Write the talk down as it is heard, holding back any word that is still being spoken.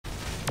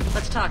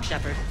talk,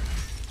 Shepard.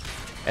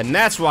 And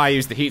that's why I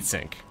use the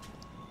heatsink.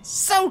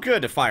 So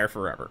good to fire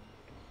forever.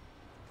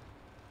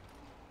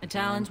 The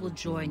Talons will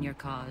join your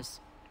cause.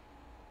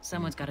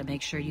 Someone's got to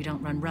make sure you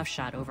don't run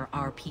roughshod over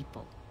our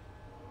people.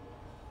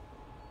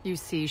 You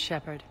see,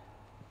 Shepard.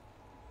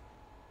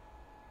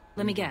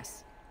 Let me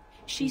guess.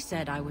 She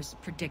said I was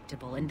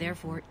predictable and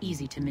therefore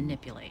easy to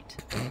manipulate.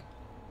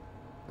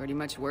 Pretty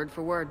much word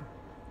for word.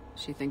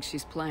 She thinks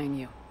she's playing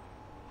you.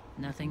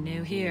 Nothing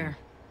new here.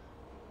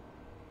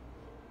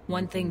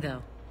 One thing,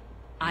 though.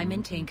 I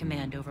maintain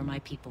command over my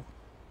people.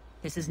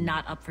 This is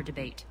not up for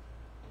debate.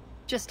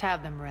 Just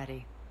have them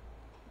ready.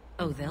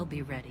 Oh, they'll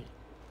be ready.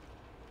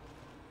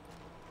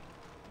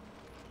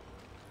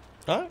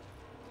 Huh?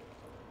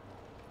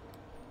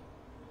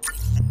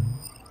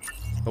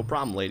 No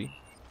problem, lady.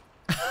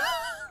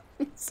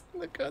 It's in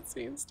the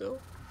cutscene still.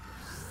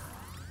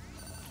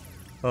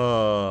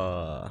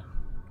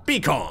 Be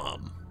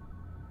calm.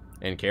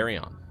 And carry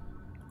on.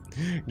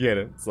 Get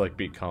it? It's like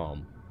be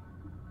calm.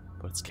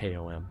 But it's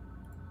K-O-M.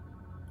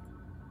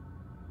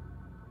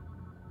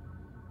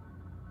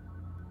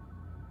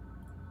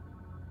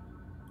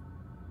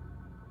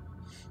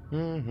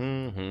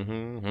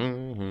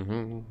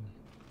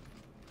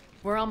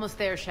 We're almost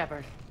there,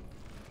 Shepard.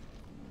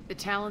 The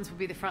Talons will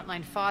be the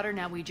frontline fodder.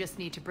 Now we just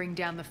need to bring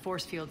down the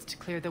force fields to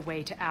clear the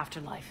way to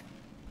Afterlife.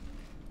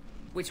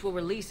 Which will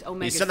release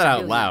Omega. You said that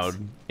out loud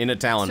in a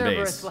Talon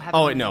base.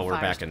 Oh wait, no, we're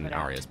fires back in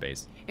Arya's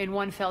base. In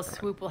one fell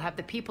swoop, we'll have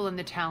the people in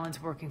the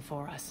Talons working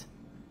for us.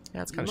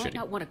 Yeah, it's You kind of might shitty.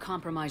 not want to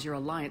compromise your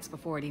alliance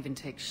before it even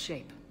takes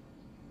shape.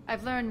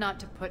 I've learned not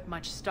to put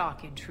much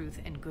stock in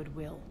truth and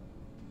goodwill.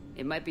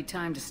 It might be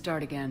time to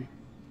start again.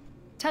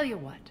 Tell you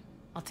what,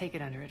 I'll take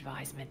it under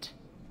advisement.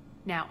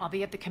 Now, I'll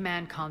be at the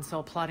command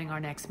console plotting our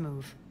next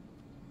move.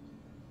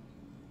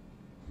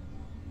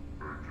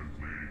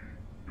 Urgently,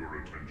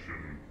 your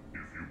attention, if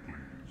you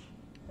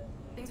please.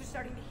 Things are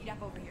starting to heat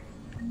up over here.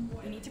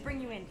 We need to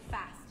bring you in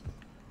fast.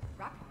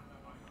 Rock?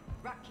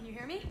 Rock, can you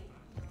hear me?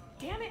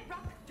 Damn it,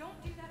 Rock, don't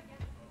do that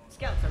again.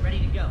 Scouts are ready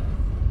to go.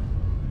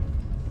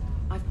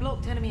 I've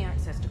blocked enemy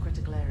access to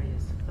critical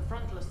areas. The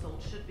frontal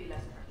assault should be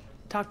less pressure.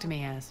 Talk to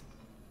me, Az.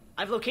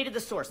 I've located the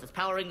source that's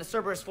powering the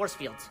Cerberus force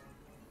fields.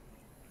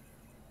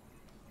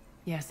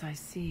 Yes, I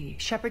see.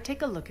 Shepard,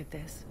 take a look at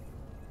this.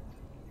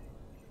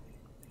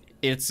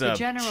 It's The a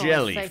General is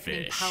jellyfish.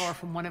 siphoning power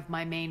from one of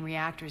my main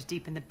reactors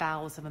deep in the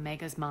bowels of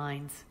Omega's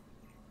mines.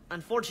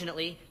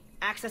 Unfortunately,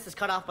 access is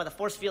cut off by the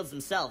force fields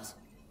themselves.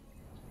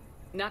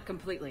 Not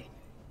completely.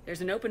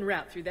 There's an open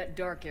route through that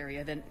dark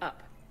area, then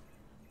up.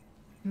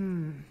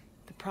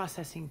 The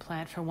processing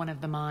plant for one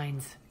of the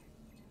mines.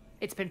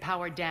 It's been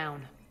powered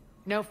down.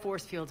 No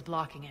force fields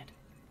blocking it.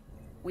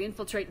 We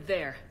infiltrate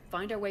there,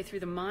 find our way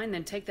through the mine,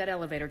 then take that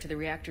elevator to the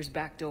reactor's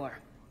back door.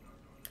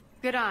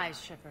 Good eyes,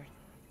 Shepard.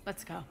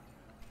 Let's go.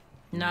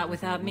 Not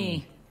without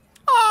me.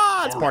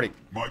 Ah, it's a party.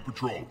 My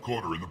patrol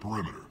caught her in the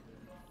perimeter.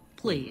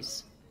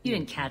 Please. You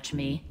didn't catch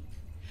me.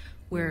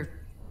 We're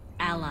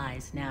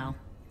allies now.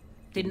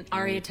 Didn't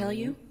Arya tell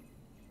you?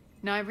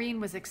 Nyreen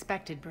was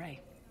expected, Bray.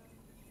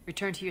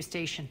 Return to your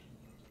station.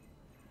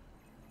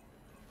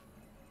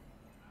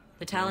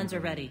 The Talons are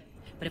ready,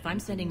 but if I'm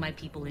sending my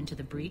people into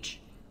the breach,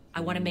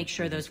 I want to make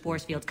sure those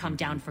force fields come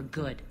down for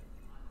good.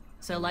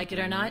 So like it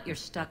or not, you're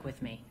stuck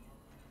with me.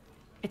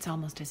 It's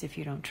almost as if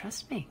you don't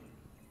trust me.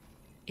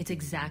 It's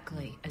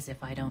exactly as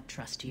if I don't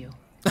trust you.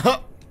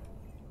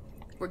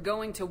 We're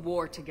going to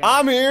war together.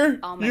 I'm here.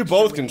 I'll make You sure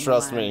both we can rely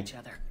trust on me. each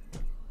other.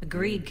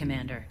 Agreed,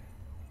 Commander.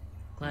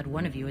 Glad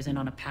one of you isn't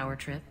on a power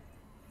trip.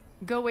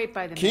 Go wait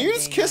by the Can you med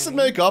just bay, kiss and Nyreen.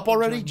 make up We'll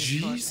already? join you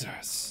shortly.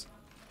 Jesus.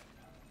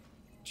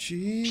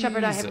 Jesus.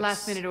 Shepard, I have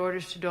last-minute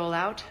orders to dole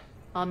out.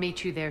 I'll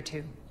meet you there,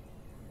 too.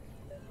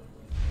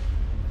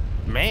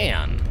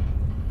 Man.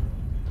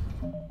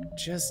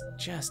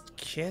 Just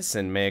kiss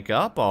and make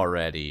up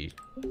already.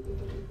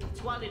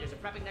 Squad leaders are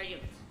prepping their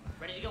units.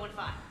 Ready to go in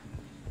 5.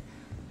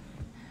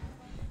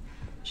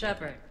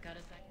 Shepard, got a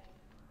sec?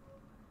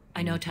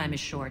 I know time is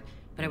short,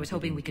 but I was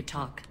hoping we could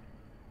talk.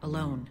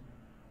 Alone.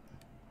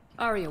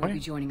 Arya will be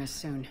joining us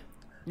soon.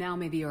 Now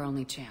may be your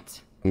only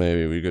chance.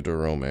 Maybe we get to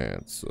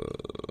romance.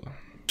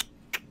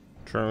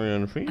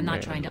 Trillion female. I'm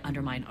not trying to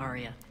undermine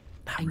Arya.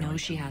 I know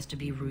she has to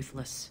be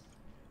ruthless.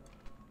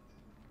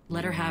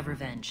 Let her have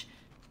revenge.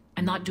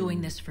 I'm not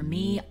doing this for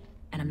me,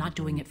 and I'm not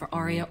doing it for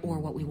Arya or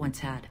what we once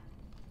had.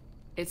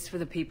 It's for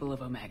the people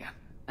of Omega.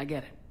 I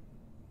get it.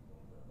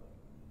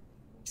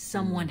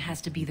 Someone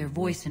has to be their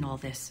voice in all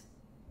this.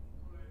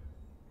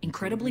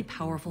 Incredibly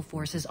powerful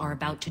forces are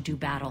about to do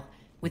battle,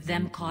 with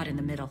them caught in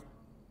the middle.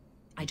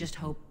 I just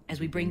hope, as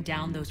we bring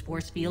down those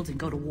force fields and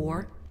go to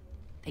war,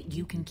 that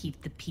you can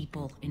keep the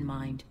people in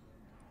mind.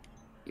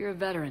 You're a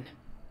veteran.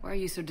 Why are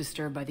you so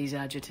disturbed by these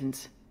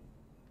adjutants?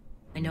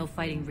 I know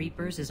fighting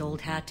Reapers is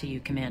old hat to you,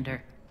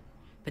 Commander.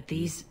 But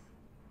these...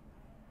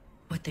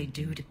 what they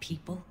do to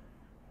people?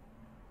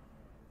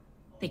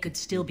 They could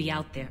still be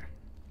out there.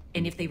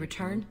 And if they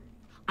return,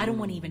 I don't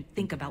want to even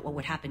think about what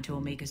would happen to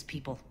Omega's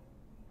people.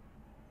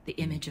 The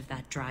image of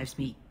that drives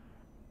me...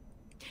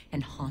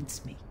 and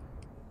haunts me.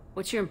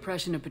 What's your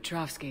impression of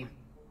Petrovsky?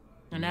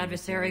 An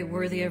adversary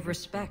worthy of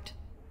respect.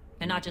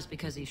 And not just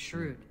because he's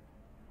shrewd.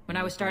 When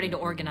I was starting to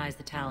organize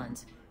the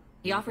Talons,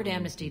 he offered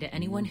amnesty to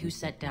anyone who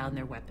set down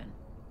their weapon.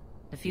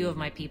 A few of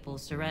my people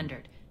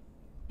surrendered,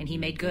 and he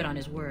made good on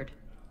his word.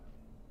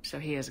 So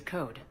he has a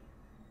code.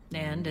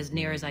 And, as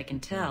near as I can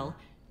tell,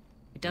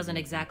 it doesn't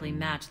exactly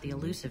match the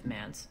elusive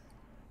man's.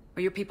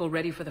 Are your people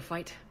ready for the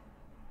fight?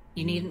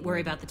 You needn't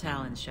worry about the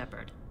Talons,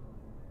 Shepard.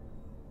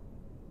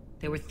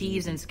 They were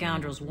thieves and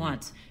scoundrels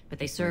once, but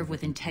they serve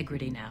with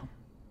integrity now.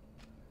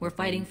 We're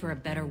fighting for a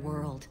better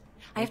world.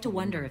 I have to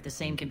wonder if the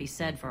same can be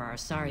said for our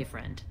Asari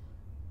friend.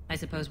 I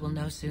suppose we'll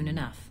know soon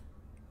enough.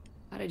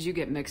 How did you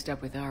get mixed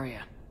up with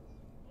Arya?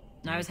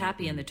 I was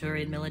happy in the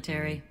Turian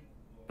military,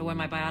 but when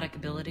my biotic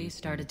abilities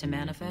started to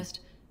manifest,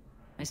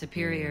 my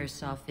superiors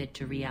saw fit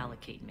to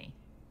reallocate me.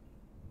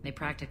 They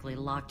practically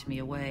locked me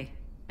away.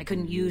 I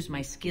couldn't use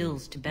my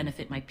skills to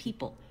benefit my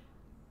people,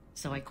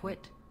 so I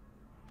quit.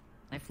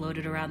 I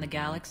floated around the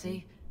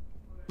galaxy,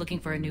 looking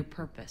for a new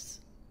purpose.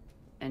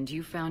 And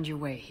you found your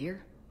way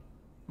here?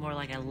 More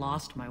like I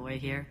lost my way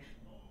here.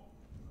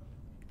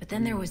 But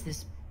then there was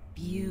this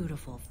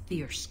beautiful,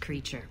 fierce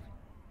creature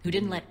who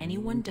didn't let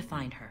anyone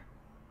define her.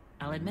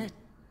 I'll admit,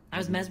 I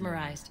was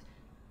mesmerized.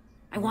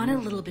 I wanted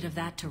a little bit of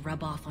that to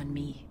rub off on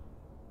me.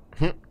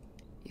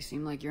 You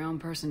seem like your own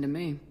person to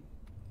me.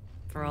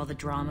 For all the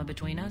drama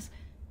between us,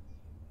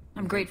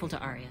 I'm grateful to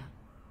Arya.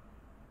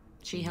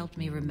 She helped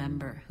me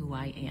remember who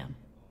I am.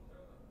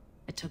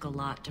 It took a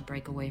lot to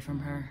break away from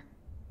her,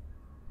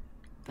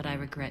 but I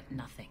regret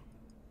nothing.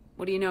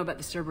 What do you know about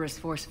the Cerberus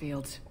force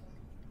fields?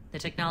 The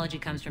technology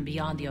comes from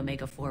beyond the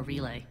Omega-4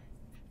 relay.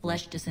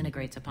 Flesh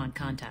disintegrates upon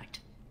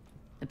contact.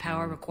 The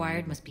power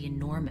required must be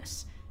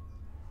enormous.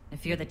 I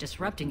fear that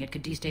disrupting it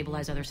could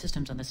destabilize other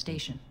systems on the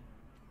station.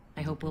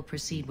 I hope we'll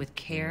proceed with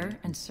care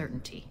and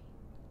certainty.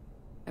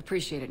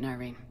 Appreciate it,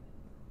 Nyreen.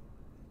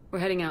 We're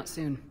heading out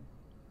soon.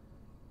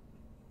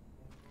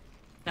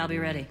 I'll be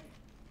ready.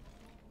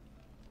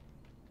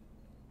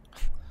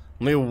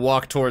 Let me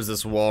walk towards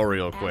this wall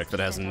real quick that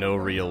has no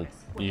real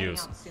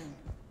use.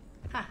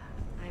 Huh,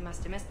 I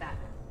must have missed that.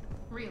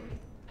 Really?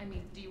 I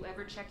mean, do you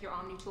ever check your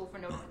Omni tool for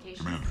notifications?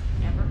 Commander.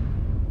 Ever?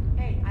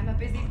 Hey, I'm a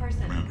busy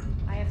person. Commander.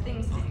 I have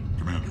things to do.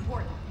 Commander.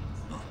 Important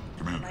things.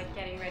 Commander. Like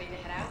getting ready to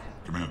head out.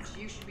 Commander. Which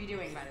you should be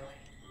doing, by the way.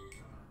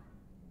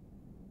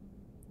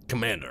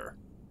 Commander.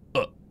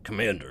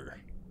 Commander.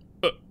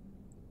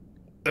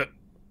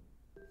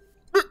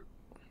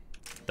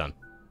 Done.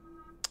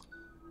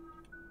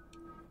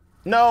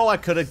 No, I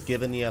could have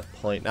given you a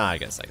point. Nah, I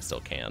guess I still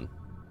can.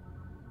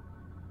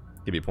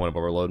 Give you a point of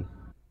overload.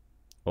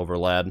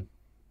 Overlad.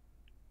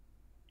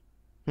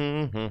 We're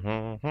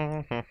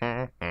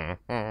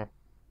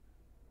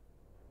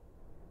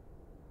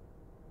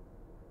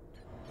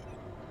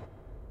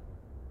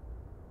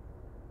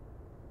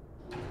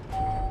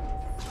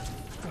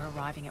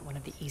arriving at one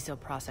of the ESO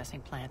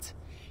processing plants.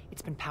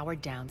 It's been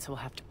powered down, so we'll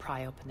have to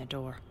pry open the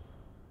door.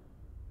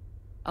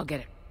 I'll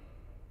get it.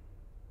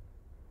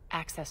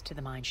 Access to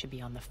the mine should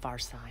be on the far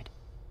side.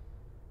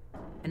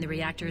 And the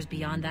reactor is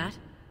beyond that?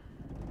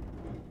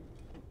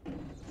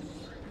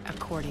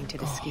 According to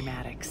the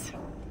schematics.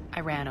 I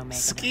ran Omega.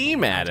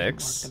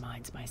 Schematics? The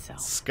mines myself.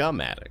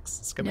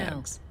 Schematics.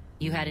 No.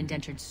 You had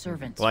indentured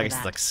servants. Well, I for guess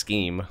it's that. like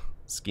scheme.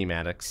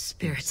 Schematics.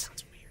 Spirits.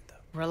 Sounds weird,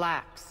 though.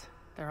 Relax.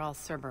 They're all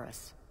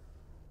Cerberus.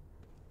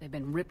 They've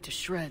been ripped to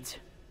shreds.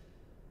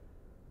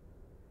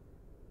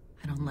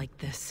 I don't like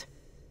this.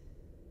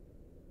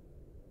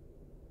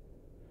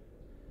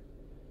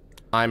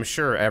 I'm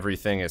sure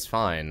everything is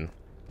fine,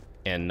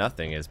 and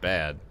nothing is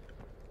bad.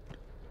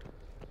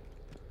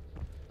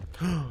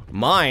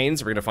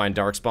 Mines, we're gonna find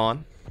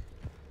Darkspawn.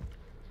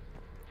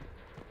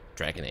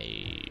 Dragon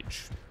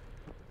Age.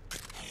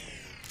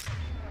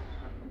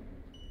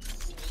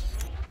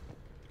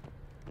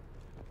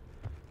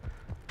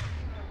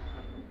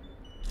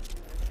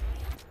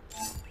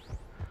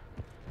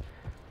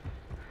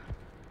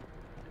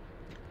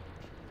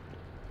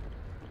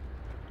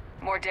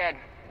 More dead.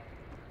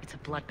 It's a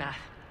bloodbath.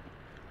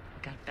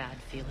 I got a bad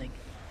feeling.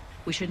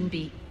 We shouldn't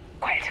be...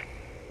 Quiet.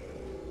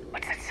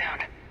 What's that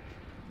sound?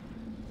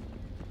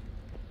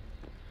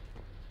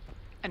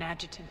 An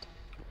adjutant.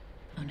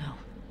 Oh no.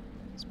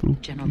 Spooky,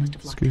 General must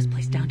have locked this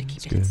place down to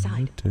keep it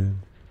inside.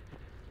 Skeleton.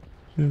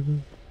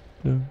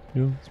 Never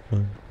your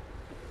spine.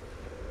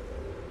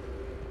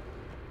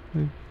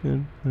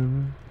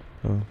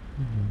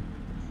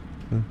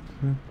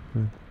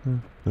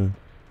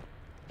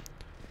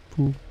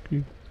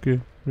 Spooky,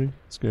 scary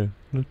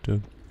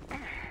skeleton.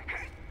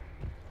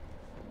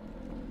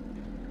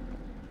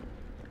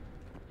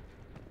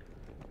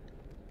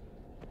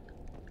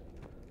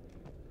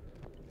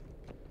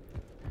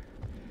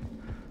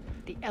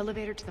 The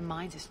elevator to the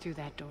mines is through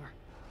that door.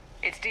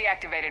 It's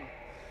deactivated.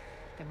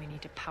 Then we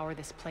need to power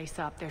this place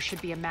up. There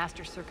should be a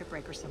master circuit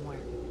breaker somewhere.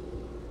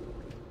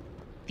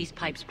 These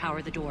pipes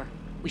power the door.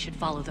 We should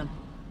follow them.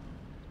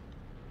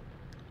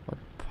 What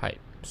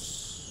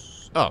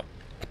pipes? Oh.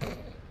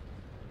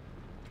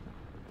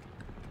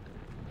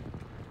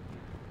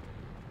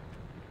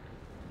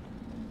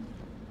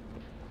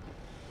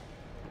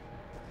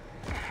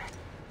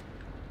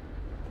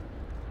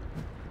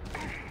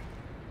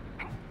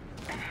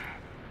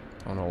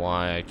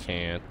 I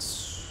can't.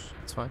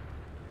 It's fine.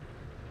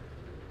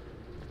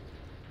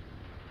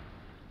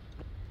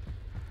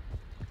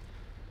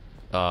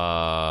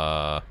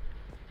 Oh.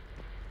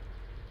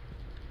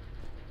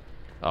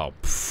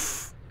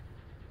 Pff.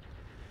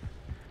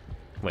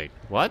 Wait,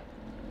 what?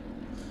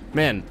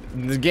 Man,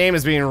 the game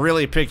is being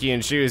really picky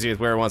and choosy with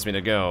where it wants me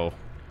to go.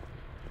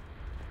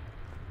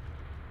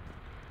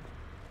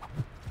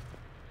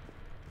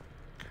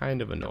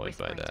 Kind of annoyed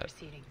by that.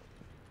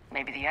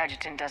 Maybe the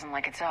adjutant doesn't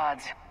like its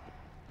odds.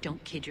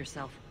 Don't kid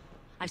yourself.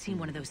 I've seen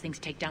one of those things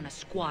take down a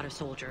squad of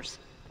soldiers.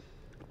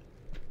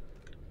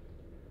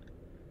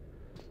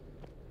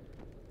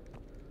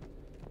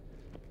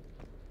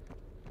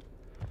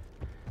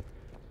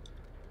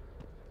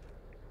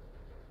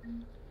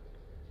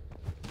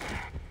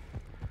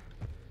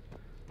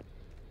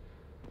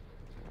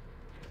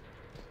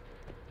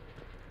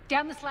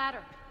 Down this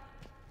ladder.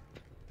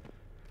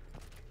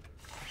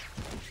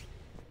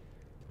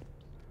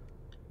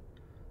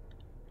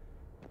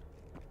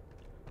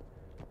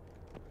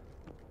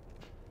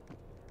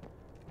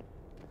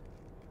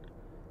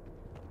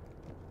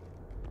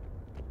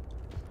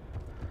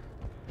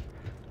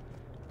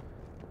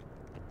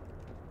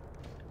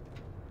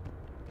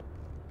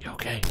 You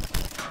okay?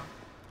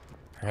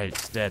 Alright,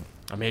 it's dead.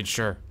 I made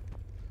sure.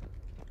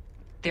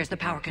 There's the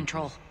power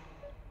control.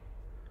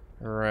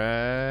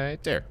 Right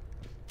there.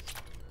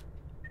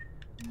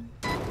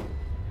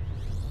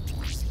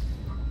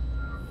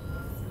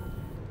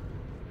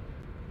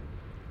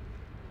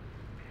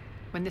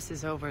 When this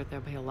is over,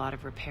 there'll be a lot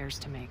of repairs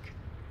to make.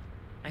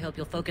 I hope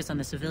you'll focus on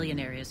the civilian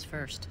areas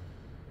first.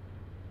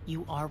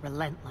 You are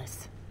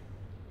relentless.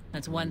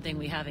 That's one thing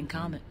we have in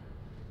common.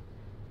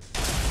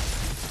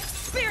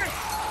 Spirit!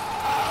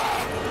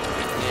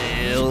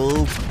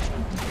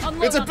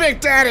 It's a Big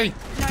Daddy!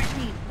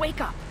 Nartine,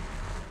 wake up!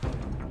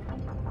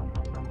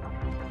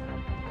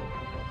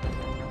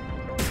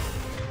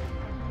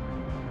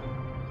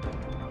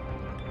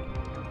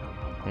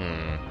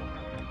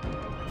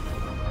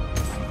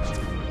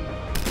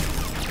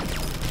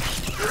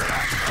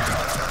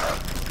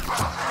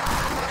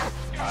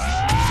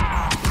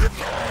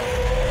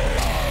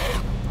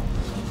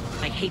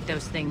 I hate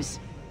those things.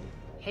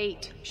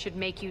 Hate should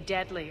make you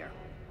deadlier.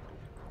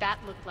 That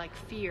looked like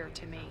fear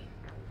to me.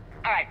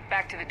 All right,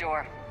 back to the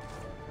door.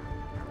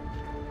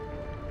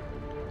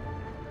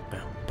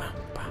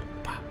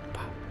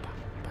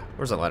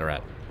 Where's that ladder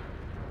at?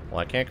 Well,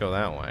 I can't go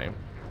that way.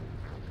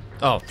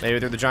 Oh, maybe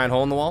through the giant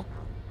hole in the wall?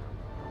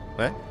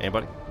 Eh?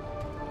 Anybody?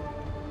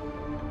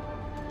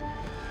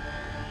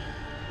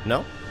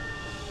 No?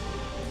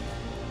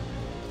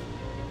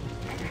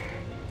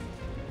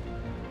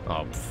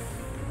 Oh,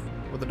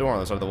 with the door on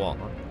the side of the wall,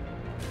 huh?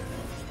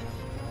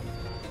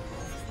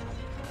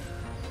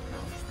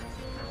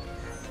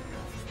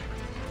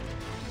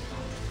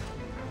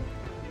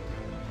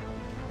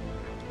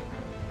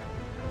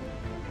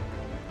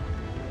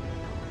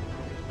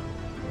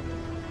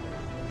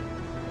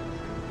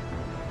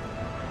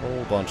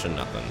 Whole bunch of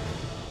nothing.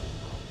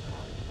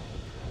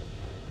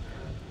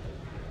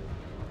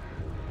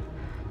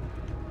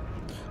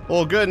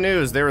 Well, good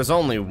news, there is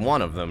only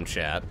one of them,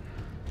 chat.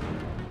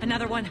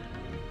 Another one.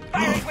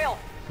 Will.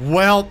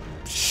 Well,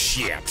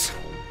 shit.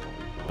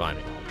 Behind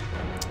me.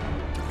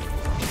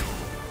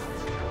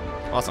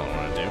 That's not what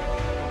I want to do.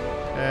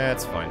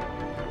 That's fine.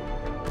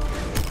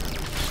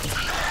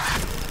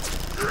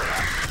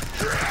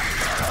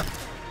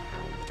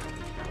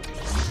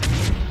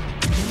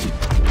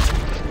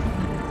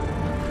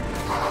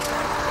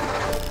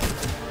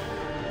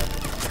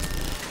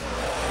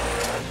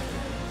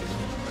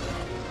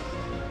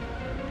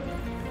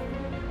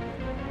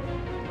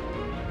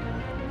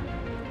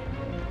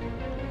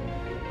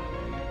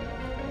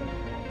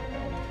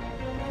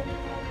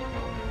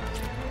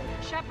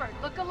 Shepard,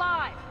 look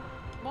alive!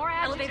 More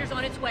Elevator's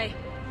on its way.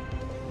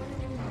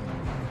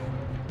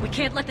 We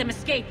can't let them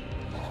escape.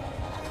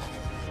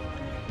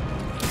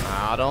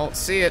 I don't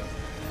see it.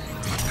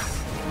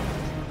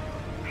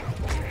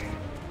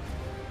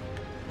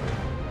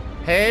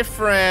 Hey,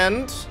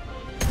 friend.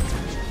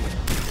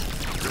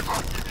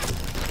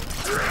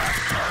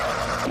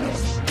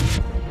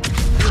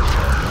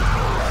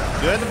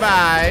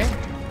 Goodbye.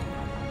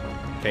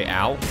 Okay,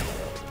 ow.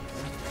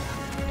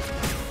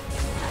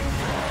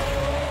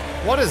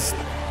 What is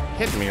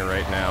hitting me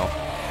right now?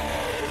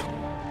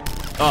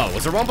 Oh,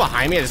 was there one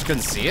behind me? I just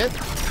couldn't see it?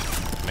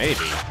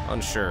 Maybe.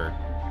 Unsure.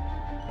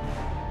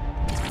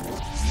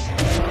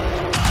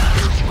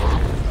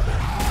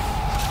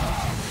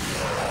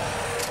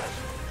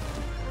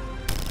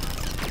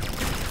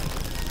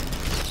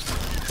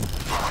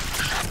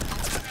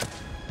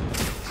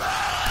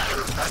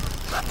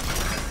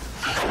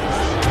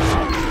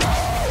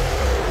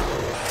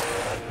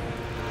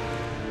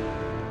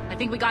 I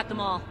think we got them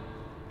all.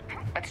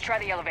 Let's try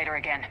the elevator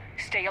again.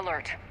 Stay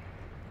alert.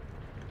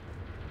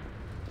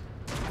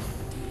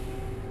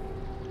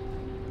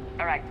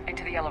 All right,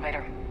 into the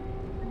elevator.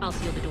 I'll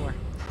seal the door.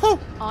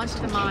 Onto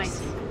the mines.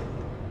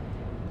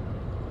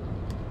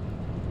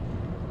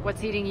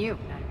 What's eating you?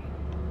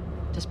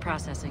 Just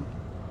processing.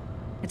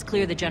 It's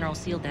clear the General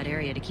sealed that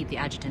area to keep the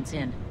adjutants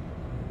in.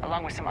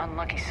 Along with some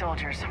unlucky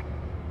soldiers.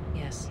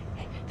 Yes.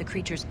 The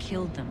creatures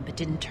killed them, but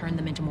didn't turn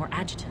them into more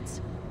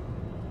adjutants.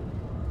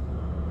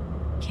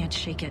 Can't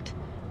shake it.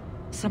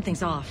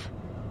 Something's off.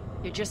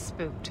 You're just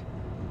spooked.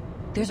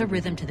 There's a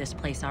rhythm to this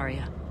place,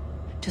 Arya.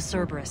 To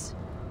Cerberus.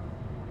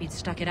 If you'd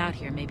stuck it out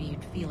here, maybe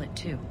you'd feel it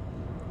too.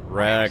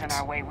 Whatever's Wrecked. in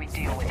our way, we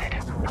deal with it.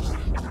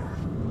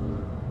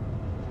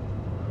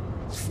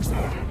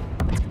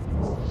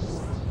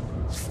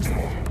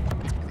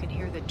 You can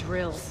hear the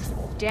drills.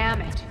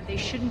 Damn it. They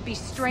shouldn't be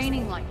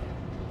straining like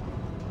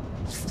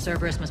that.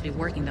 Cerberus must be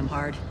working them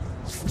hard.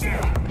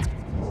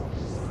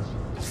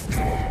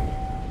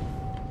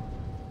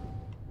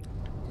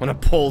 I'm gonna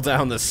pull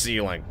down the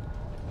ceiling.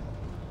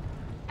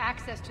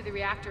 Access to the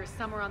reactor is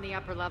somewhere on the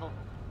upper level.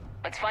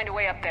 Let's find a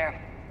way up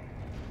there.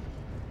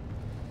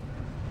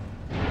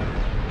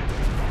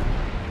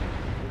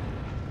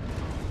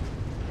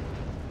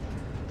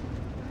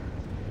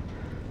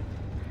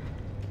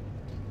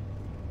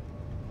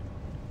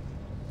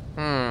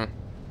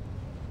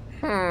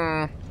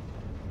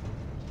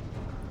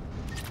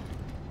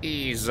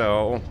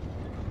 Eezo.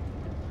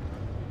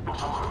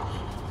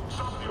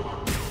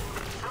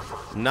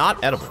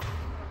 Not edible.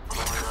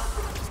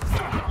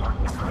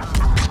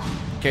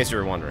 In case you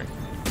were wondering.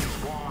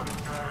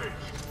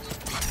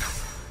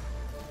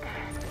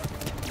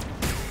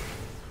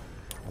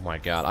 Oh my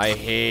god, I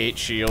hate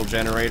shield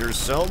generators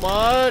so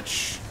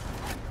much.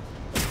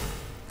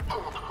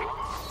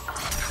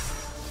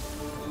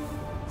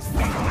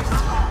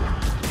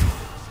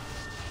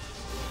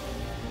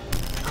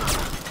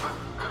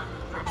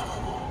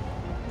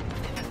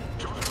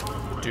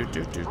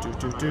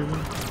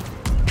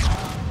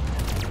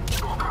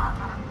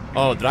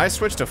 Oh, did I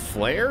switch to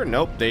flare?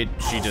 Nope,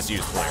 she just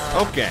used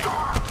flare. Okay.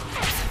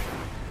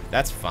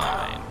 That's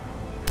fine.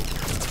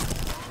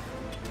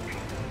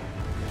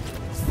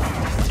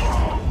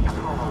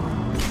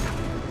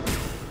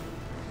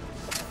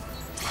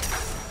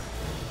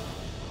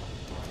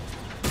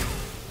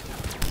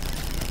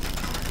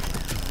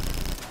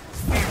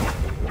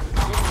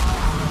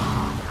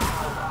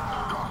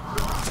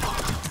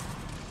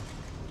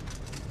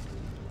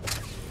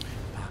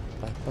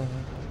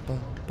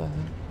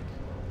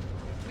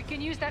 We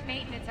can use that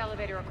maintenance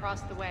elevator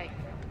across the way.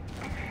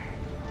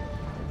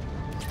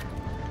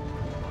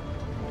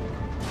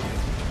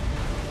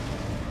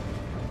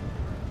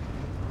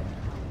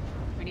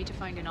 We need to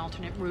find an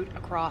alternate route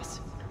across.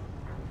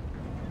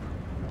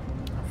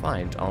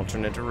 Find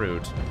alternate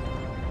route.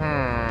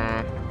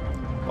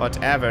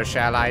 Whatever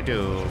shall I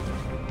do?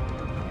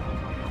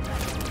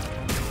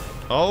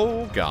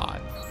 Oh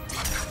god.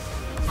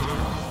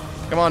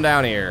 Come on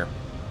down here.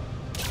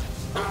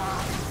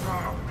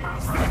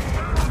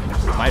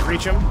 Might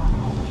reach him?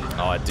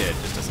 Oh, it did.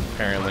 It just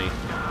apparently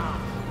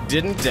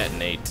didn't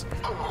detonate.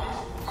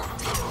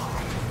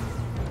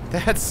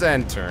 That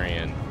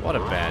Centurion. What a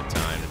bad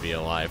time to be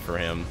alive for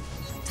him.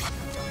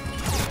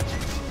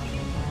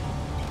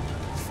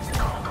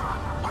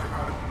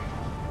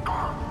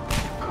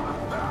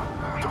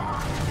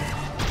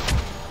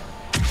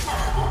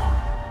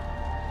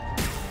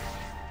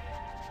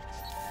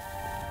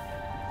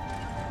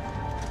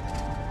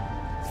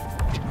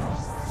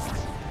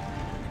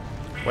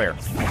 Where?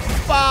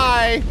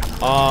 Bye!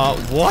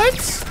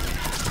 What?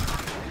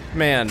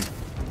 Man,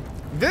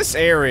 this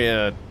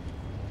area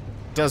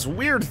does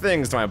weird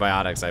things to my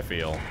biotics, I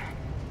feel.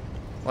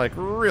 Like,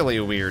 really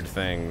weird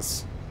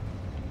things.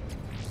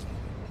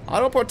 I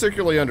don't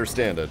particularly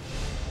understand it.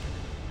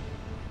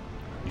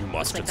 You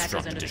must Looks like that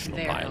construct goes under the additional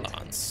conveyor belt.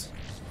 pylons.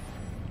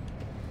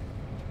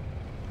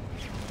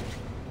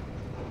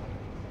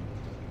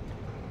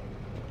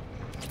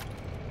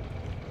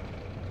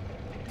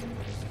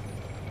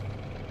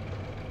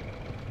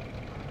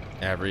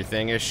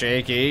 Everything is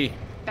shaky.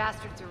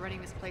 Bastards are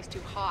running this place too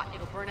hot.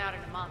 It'll burn out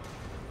in a month.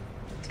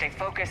 Stay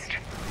focused.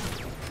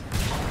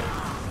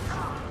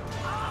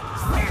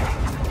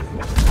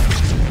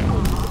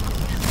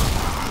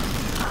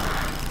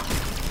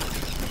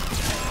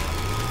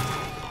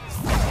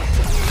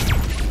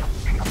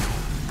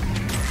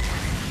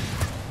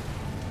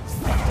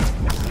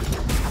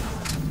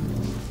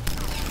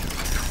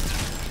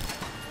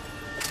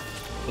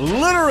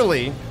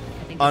 Literally I think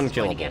this is going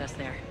unkillable. to get us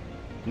there.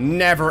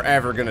 Never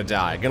ever gonna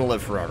die. Gonna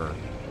live forever.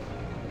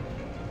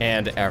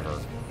 And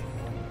ever.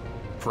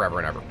 Forever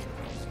and ever.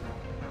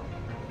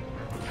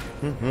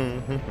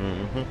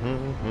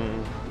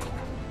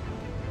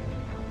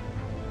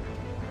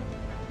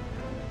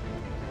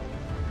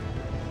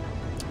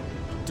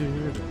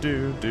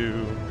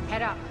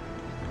 Head up.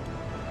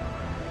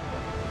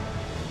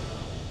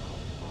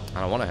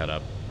 I don't want to head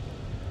up.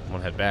 I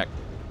want to head back.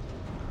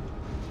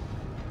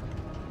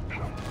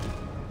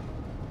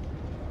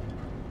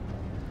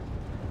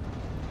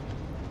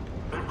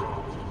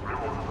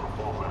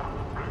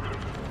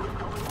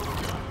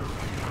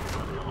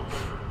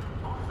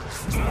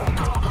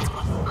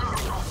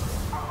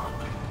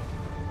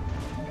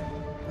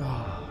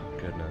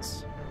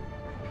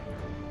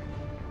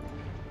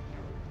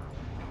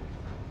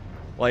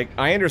 Like,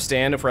 I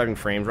understand if we're having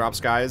frame drops,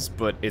 guys,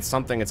 but it's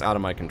something that's out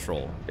of my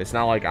control. It's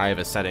not like I have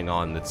a setting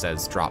on that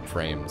says drop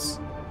frames.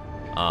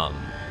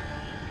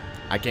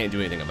 I can't do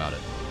anything about it.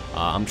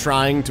 I'm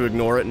trying to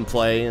ignore it and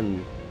play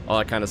and all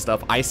that kind of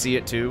stuff. I see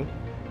it too.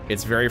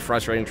 It's very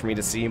frustrating for me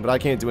to see, but I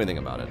can't do anything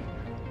about it.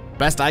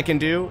 Best I can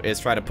do is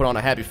try to put on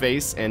a happy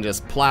face and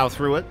just plow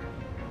through it.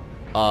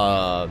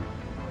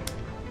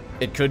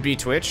 It could be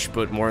Twitch,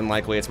 but more than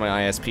likely it's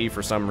my ISP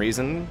for some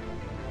reason.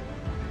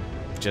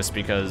 Just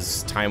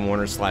because Time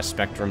Warner /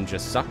 Spectrum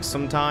just sucks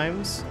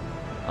sometimes.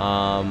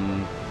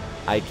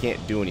 I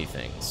can't do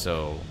anything,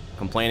 so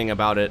complaining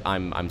about it,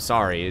 I'm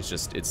sorry,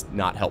 it's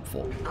not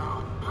helpful.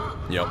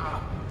 Yep.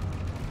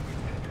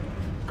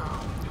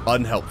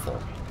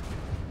 Unhelpful.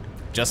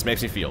 Just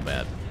makes me feel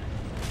bad.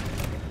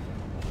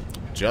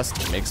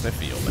 Just makes me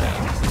feel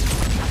bad.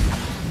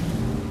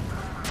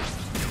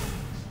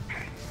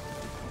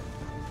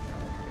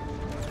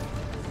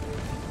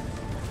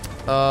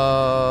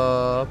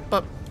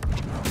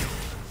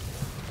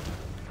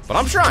 But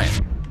I'm trying.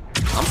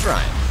 I'm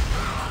trying.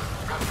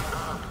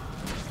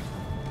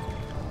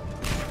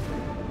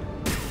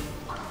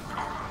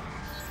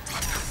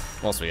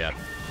 What else we got?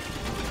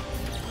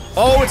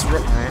 Oh, it's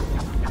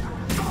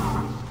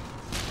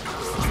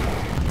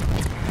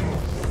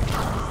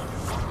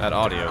that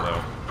audio,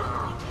 though.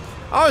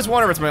 I always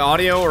wonder if it's my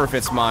audio or if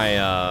it's my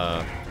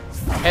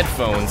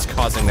headphones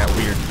causing that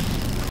weird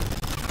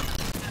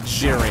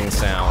jeering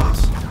sound.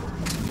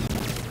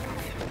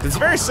 It's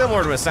very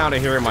similar to a sound I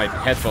hear in my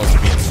headphones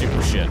being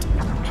super shit.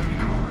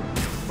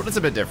 But it's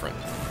a bit different.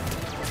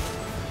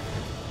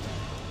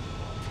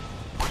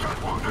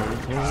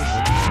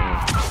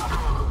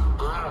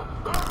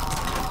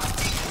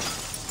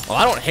 Well,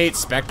 I don't hate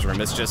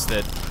Spectrum, it's just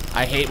that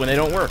I hate when they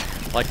don't work,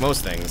 like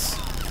most things.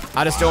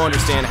 I just don't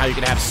understand how you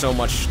can have so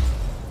much,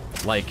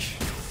 like,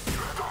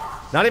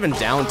 not even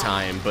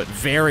downtime, but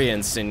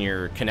variance in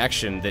your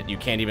connection that you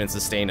can't even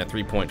sustain a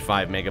 3.5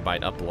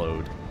 megabyte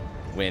upload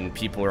when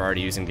people are already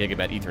using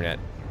gigabit Ethernet,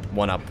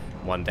 one up,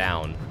 one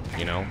down,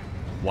 you know?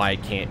 Why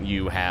can't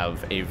you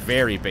have a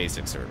very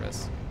basic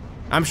service?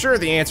 I'm sure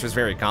the answer is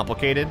very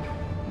complicated,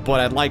 but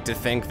I'd like to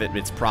think that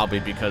it's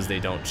probably because they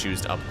don't choose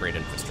to upgrade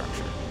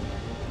infrastructure.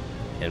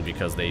 And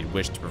because they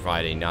wish to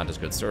provide a not as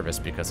good service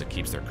because it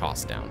keeps their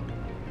costs down.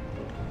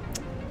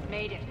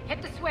 Made it.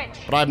 Hit the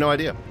switch. But I have no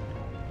idea.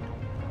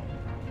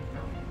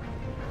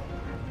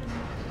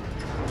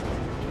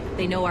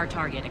 They know our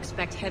target.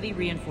 Expect heavy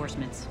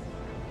reinforcements.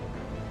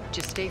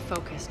 Just stay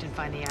focused and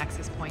find the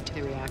access point to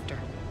the reactor.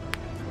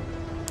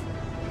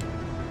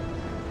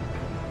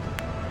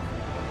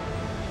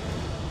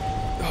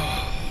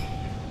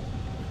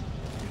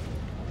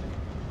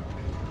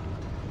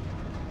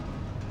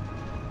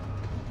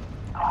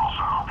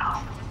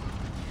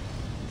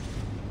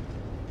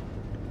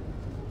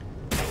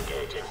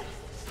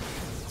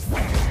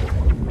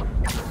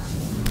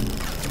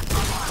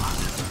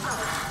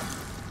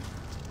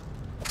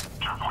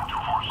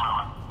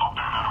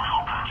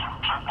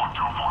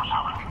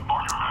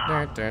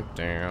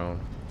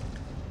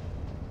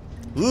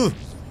 Ooh!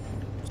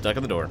 Stuck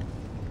in the door.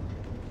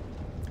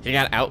 He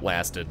got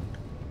outlasted.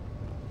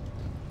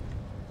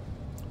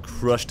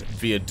 Crushed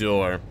via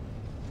door.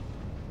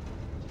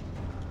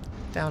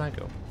 Down I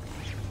go.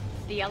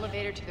 The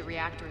elevator to the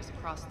reactor is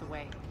across the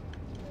way.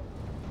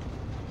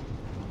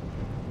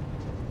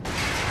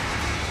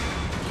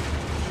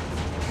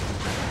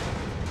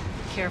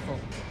 Careful.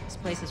 This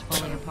place is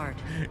falling apart.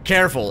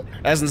 Careful,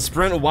 as in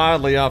sprint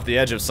wildly off the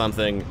edge of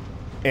something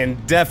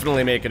and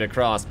definitely make it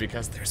across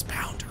because there's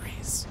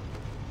boundaries.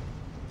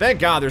 Thank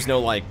God there's no,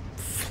 like,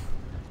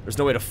 there's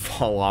no way to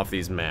fall off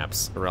these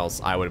maps, or else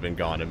I would have been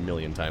gone a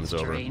million times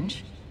over.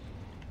 Strange.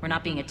 We're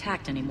not being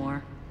attacked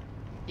anymore.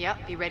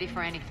 Yep, be ready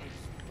for anything.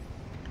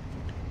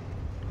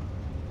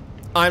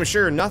 I'm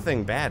sure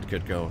nothing bad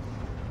could go,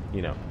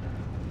 you know.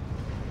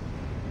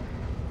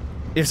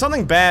 If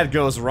something bad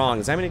goes wrong,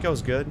 does that mean it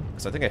goes good?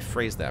 Because I think I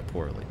phrased that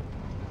poorly.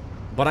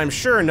 But I'm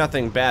sure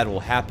nothing bad will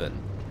happen.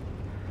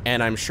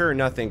 And I'm sure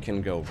nothing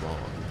can go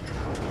wrong.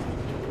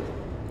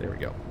 There we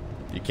go.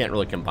 You can't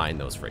really combine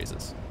those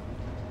phrases.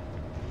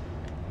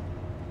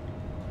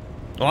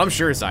 Oh, I'm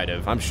sure,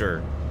 Zydev. I'm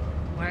sure.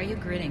 Why are you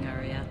grinning,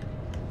 Arya?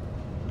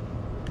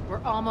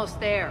 We're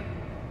almost there.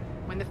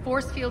 When the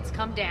force fields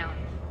come down,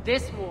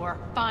 this war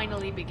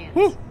finally begins.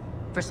 Woo.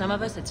 For some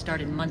of us, it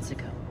started months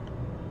ago.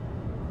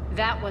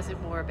 That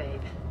wasn't war,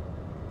 babe.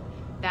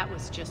 That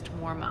was just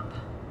warm-up.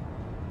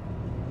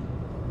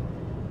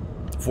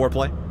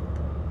 Foreplay?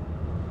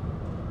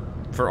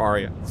 For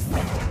Arya.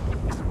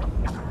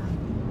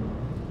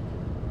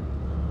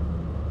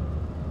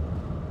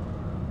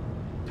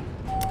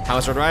 How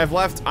much do I have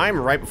left? I'm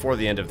right before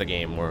the end of the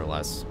game, more or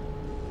less.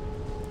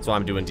 So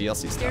I'm doing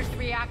DLC stuff. There's the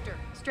reactor.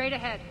 Straight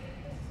ahead.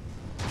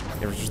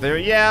 Temperature's there?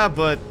 Yeah,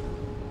 but...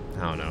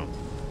 I don't know.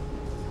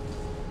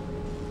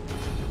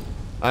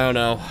 I don't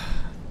know.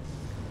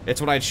 It's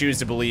what I choose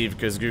to believe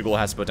because Google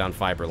has to put down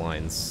fiber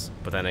lines.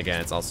 But then again,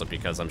 it's also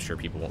because I'm sure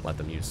people won't let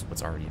them use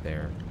what's already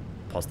there.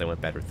 Plus, they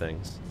want better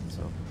things.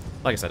 So,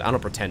 like I said, I don't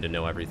pretend to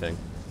know everything.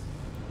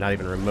 Not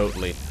even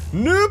remotely.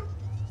 Nope!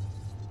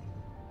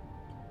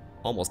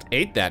 Almost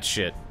ate that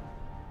shit.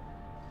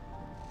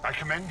 I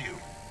commend you.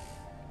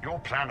 Your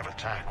plan of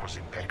attack was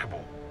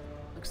impeccable.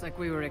 Looks like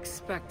we were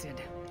expected.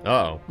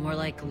 Uh-oh. More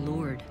like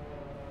lured.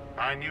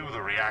 I knew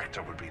the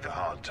reactor would be the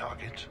hard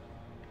target.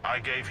 I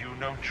gave you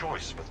no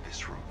choice but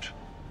this route.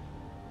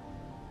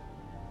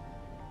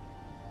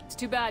 It's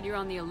too bad you're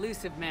on the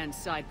elusive man's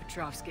side,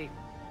 Petrovsky.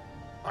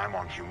 I'm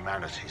on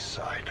humanity's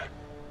side.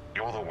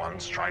 You're the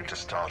ones trying to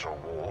start a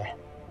war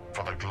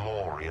for the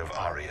glory of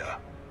Arya.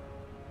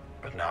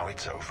 But now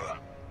it's over.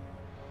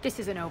 This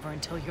isn't over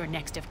until your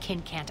next of kin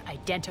can't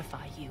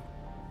identify you.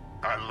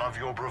 I love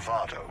your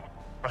bravado,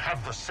 but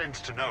have the sense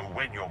to know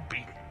when you're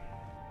beaten.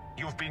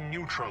 You've been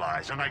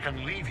neutralized, and I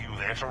can leave you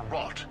there to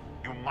rot.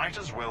 You might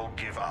as well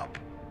give up.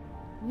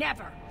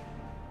 Never!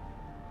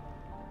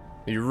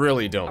 You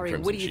really don't, Arya,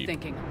 Crimson what are you Sheep.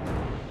 thinking?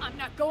 I'm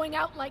not going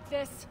out like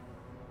this.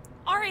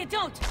 Arya,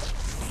 don't!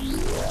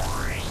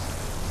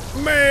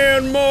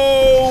 Man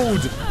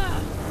mode!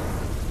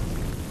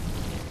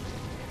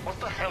 What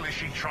the hell is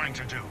she trying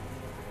to do?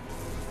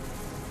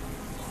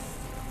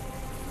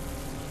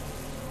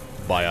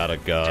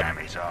 Biotic God. Damn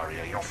it,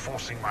 Arya, you're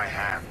forcing my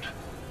hand.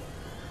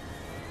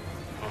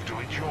 We'll do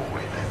it your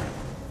way, then.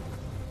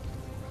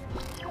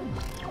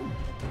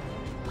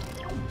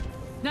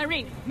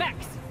 Nyreen,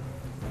 Max!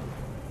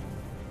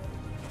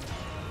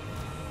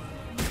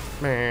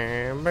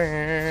 Bam,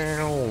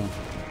 bam.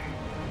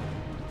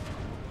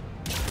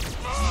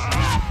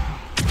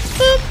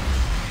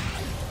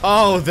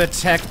 Oh, the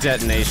tech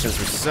detonations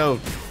were so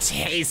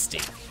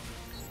tasty.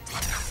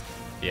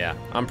 Yeah,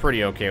 I'm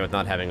pretty okay with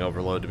not having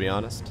overload, to be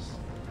honest.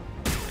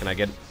 Can I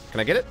get it? Can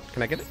I get it?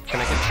 Can I get it? Can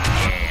I get it?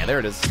 Yeah, there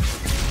it is.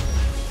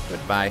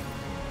 Goodbye.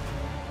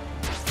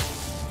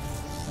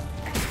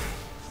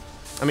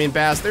 I mean,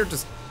 Baz, they're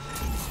just...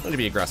 I'm going to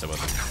be aggressive with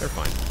them. They're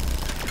fine.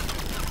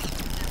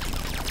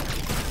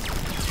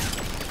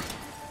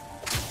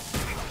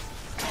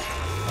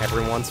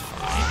 Everyone's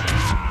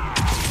fine.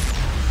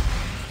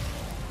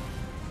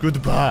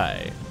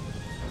 Goodbye.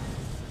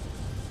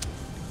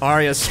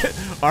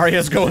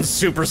 Arya's going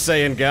Super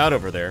Saiyan God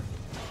over there.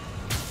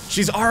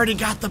 She's already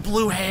got the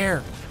blue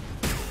hair.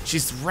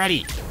 She's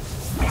ready.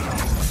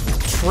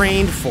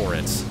 Trained for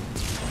it.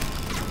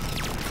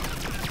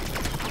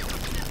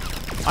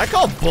 I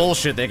call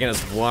bullshit they can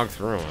just walk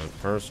through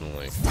it,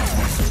 personally.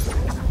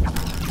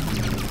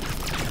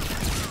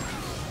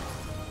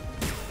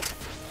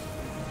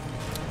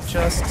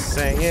 Just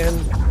saying.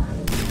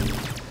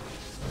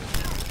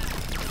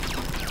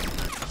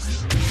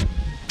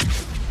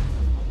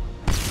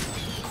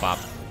 Pop.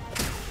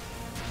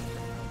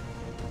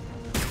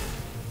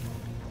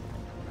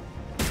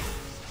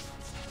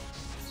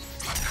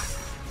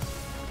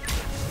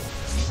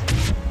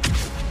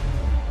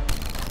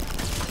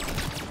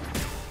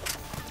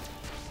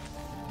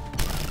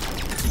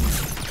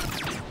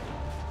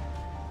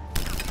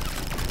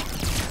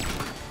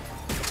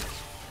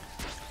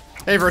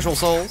 Hey, Virtual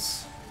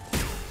Souls.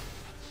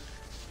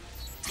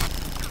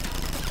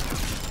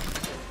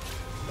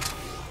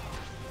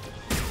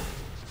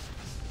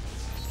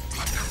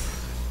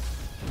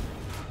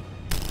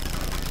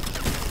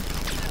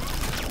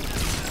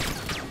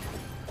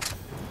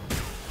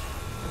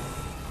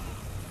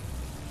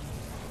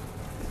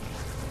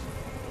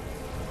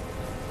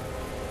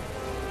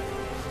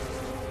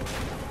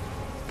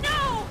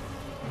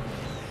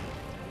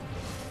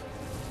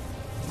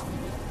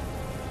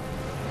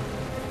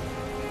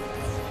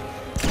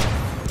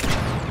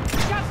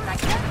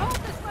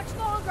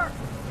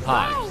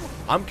 Hi,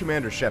 I'm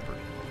Commander Shepard,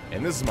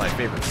 and this is my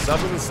favorite sub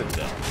in the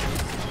Citadel.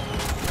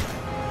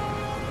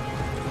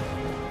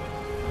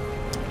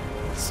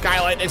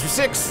 Skylight Ninja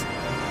 6.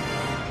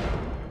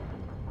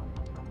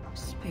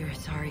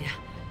 Spirits, Arya.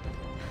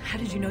 How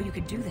did you know you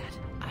could do that?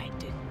 I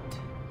didn't.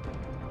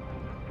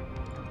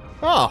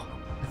 Oh.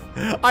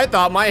 I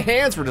thought my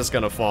hands were just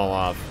gonna fall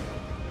off.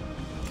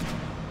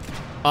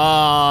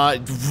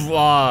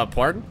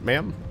 Pardon,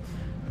 ma'am?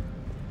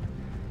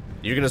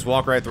 You can just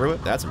walk right through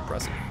it? That's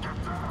impressive.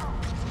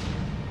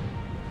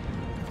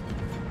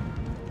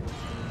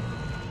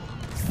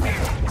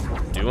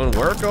 Doing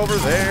work over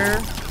there.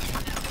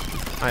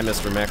 Hi,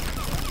 Mr. Mech.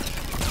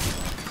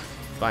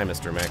 Bye,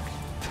 Mr. Mech.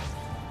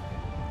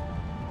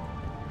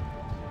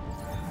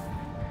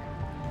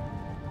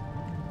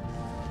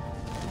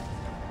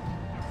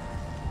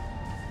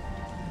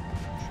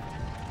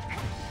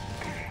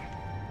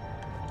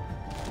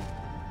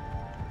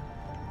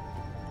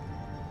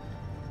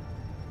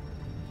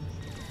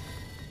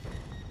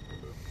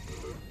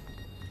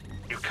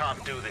 You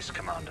can't do this,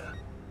 Commander.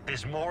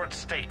 There's more at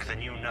stake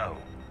than you know.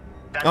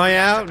 That Oh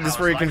yeah? reactor This is powers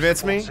where you life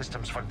convinced me? support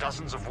systems for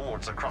dozens of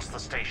wards across the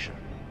station.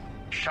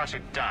 Shut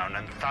it down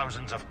and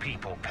thousands of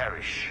people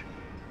perish.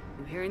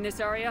 You hearing this,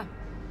 Arya?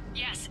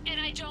 Yes,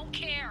 and I don't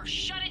care.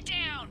 Shut it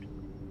down.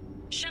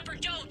 Shepard,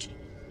 don't.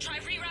 Try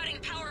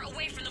rerouting power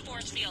away from the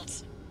force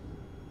fields.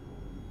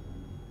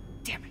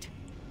 Damn it.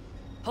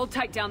 Hold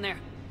tight down there.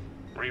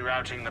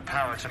 Rerouting the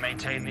power to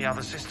maintain the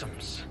other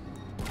systems.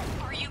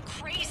 Are you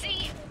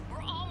crazy?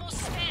 We're almost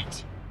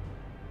spent.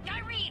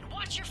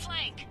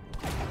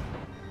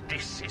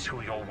 This is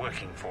who you're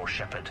working for,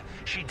 Shepard.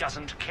 She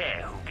doesn't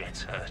care who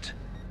gets hurt.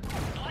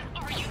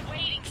 What are you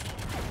waiting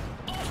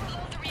for?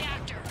 Overload the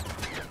reactor.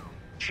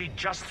 She'd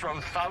just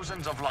throw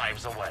thousands of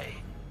lives away.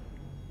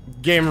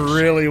 Game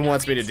really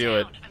wants me to do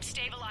it. I'm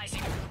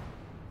stabilizing.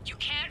 You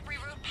can't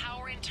reroute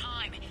power in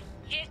time.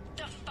 Hit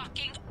the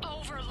fucking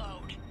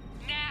overload.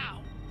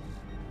 Now.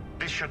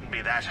 This shouldn't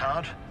be that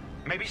hard.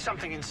 Maybe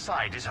something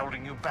inside is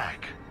holding you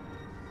back.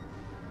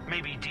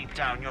 Maybe deep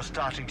down you're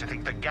starting to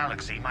think the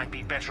galaxy might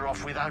be better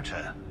off without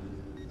her.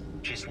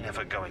 She's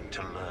never going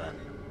to learn.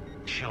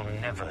 She'll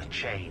never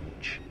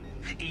change.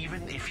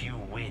 Even if you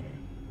win,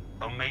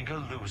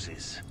 Omega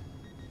loses.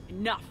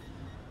 Enough.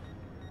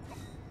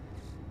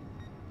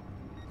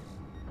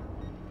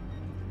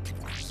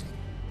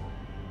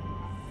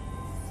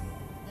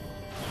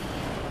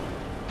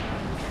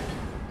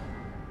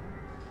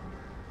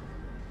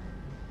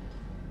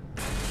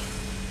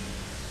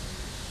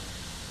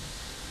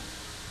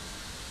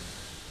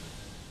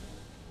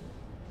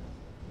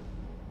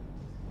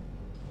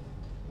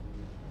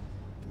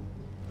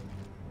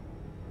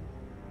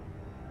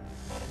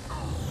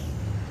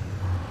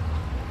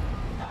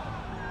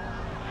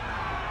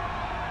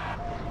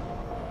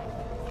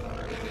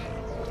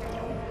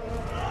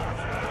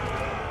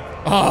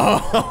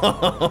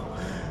 Oh,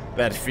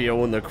 that feel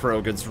when the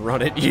Krogans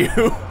run at you.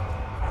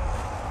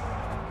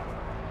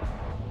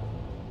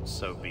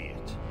 So be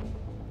it.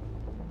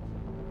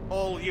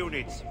 All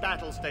units,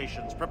 battle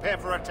stations, prepare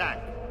for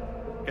attack.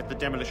 Get the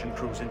demolition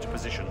crews into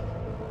position.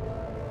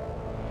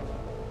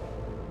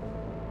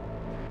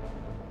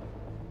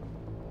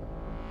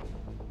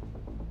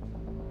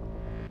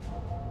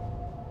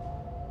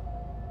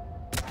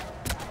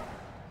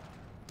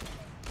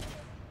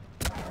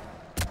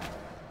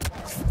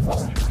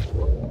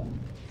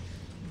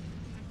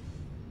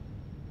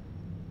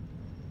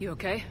 You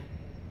okay?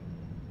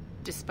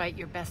 Despite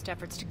your best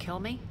efforts to kill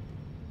me,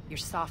 your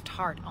soft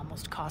heart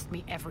almost cost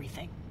me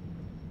everything.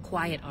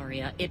 Quiet,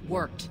 Arya. It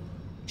worked.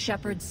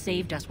 Shepard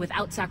saved us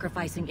without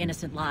sacrificing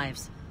innocent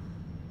lives.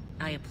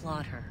 I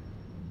applaud her.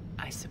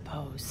 I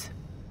suppose.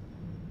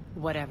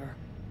 Whatever.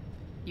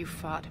 You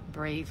fought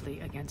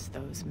bravely against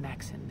those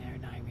mechs in there,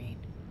 Nyreen.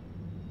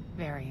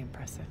 Very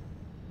impressive.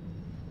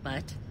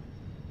 But?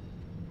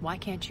 Why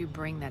can't you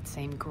bring that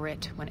same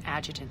grit when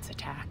adjutants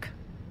attack?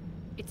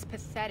 It's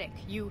pathetic.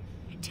 You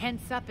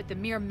tense up at the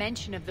mere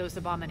mention of those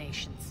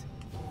abominations.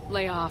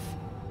 Lay off.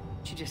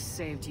 She just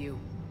saved you.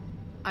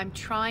 I'm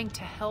trying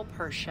to help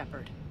her,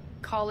 Shepard.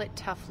 Call it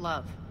tough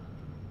love.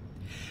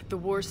 The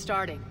war's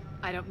starting.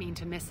 I don't mean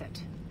to miss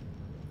it.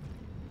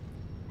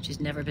 She's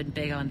never been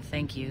big on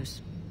thank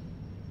yous.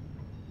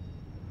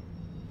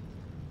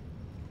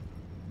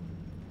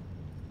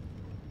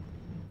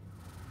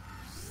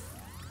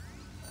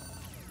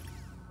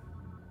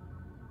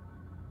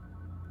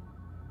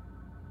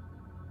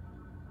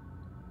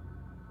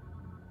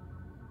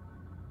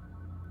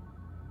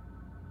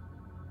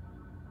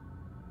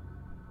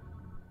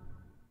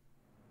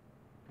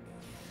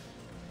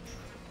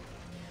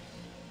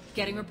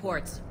 Getting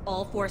reports.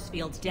 All force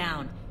fields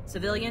down.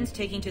 Civilians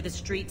taking to the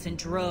streets in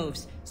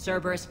droves.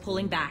 Cerberus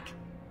pulling back.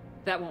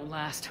 That won't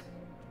last.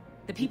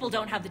 The people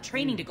don't have the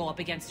training to go up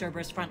against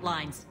Cerberus' front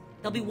lines.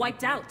 They'll be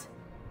wiped out.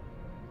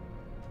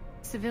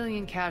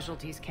 Civilian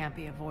casualties can't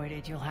be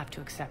avoided. You'll have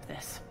to accept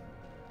this.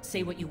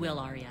 Say what you will,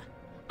 Arya.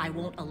 I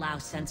won't allow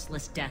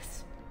senseless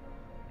deaths.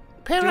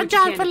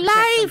 Paragon for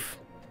life!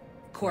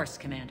 Of course,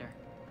 Commander.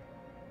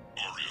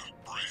 Arya,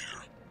 Bray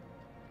here.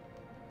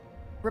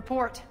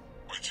 Report.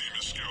 My team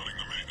is scouting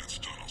the maintenance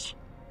tunnels.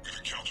 We've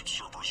encountered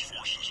Cerberus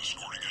forces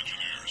escorting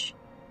engineers.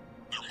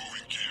 They're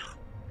moving gear.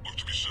 Look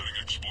to be setting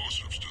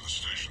explosives to the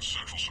station's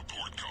central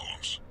support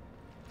columns.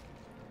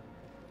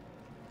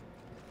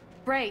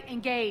 Bray,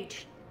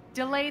 engage.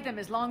 Delay them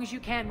as long as you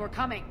can. We're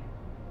coming.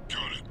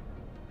 Got it.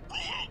 Roll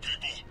out,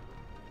 people.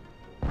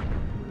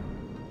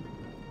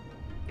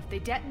 If they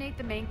detonate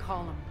the main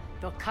column,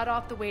 they'll cut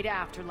off the way to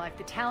Afterlife.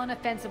 The Talon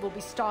offensive will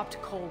be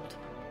stopped cold.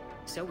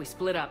 So we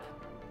split up.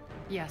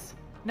 Yes.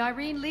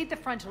 Nyreen, lead the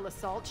frontal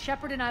assault.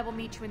 Shepard and I will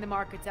meet you in the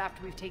markets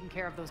after we've taken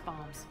care of those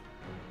bombs.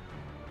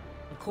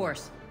 Of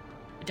course.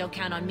 But don't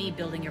count on me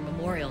building your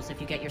memorials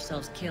if you get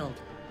yourselves killed.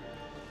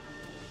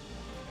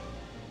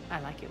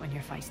 I like it when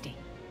you're feisty.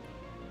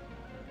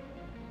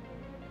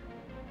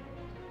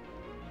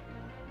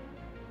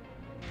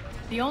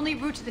 The only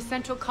route to the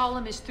central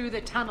column is through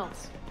the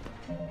tunnels.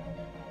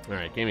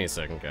 Alright, give me a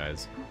second,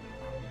 guys.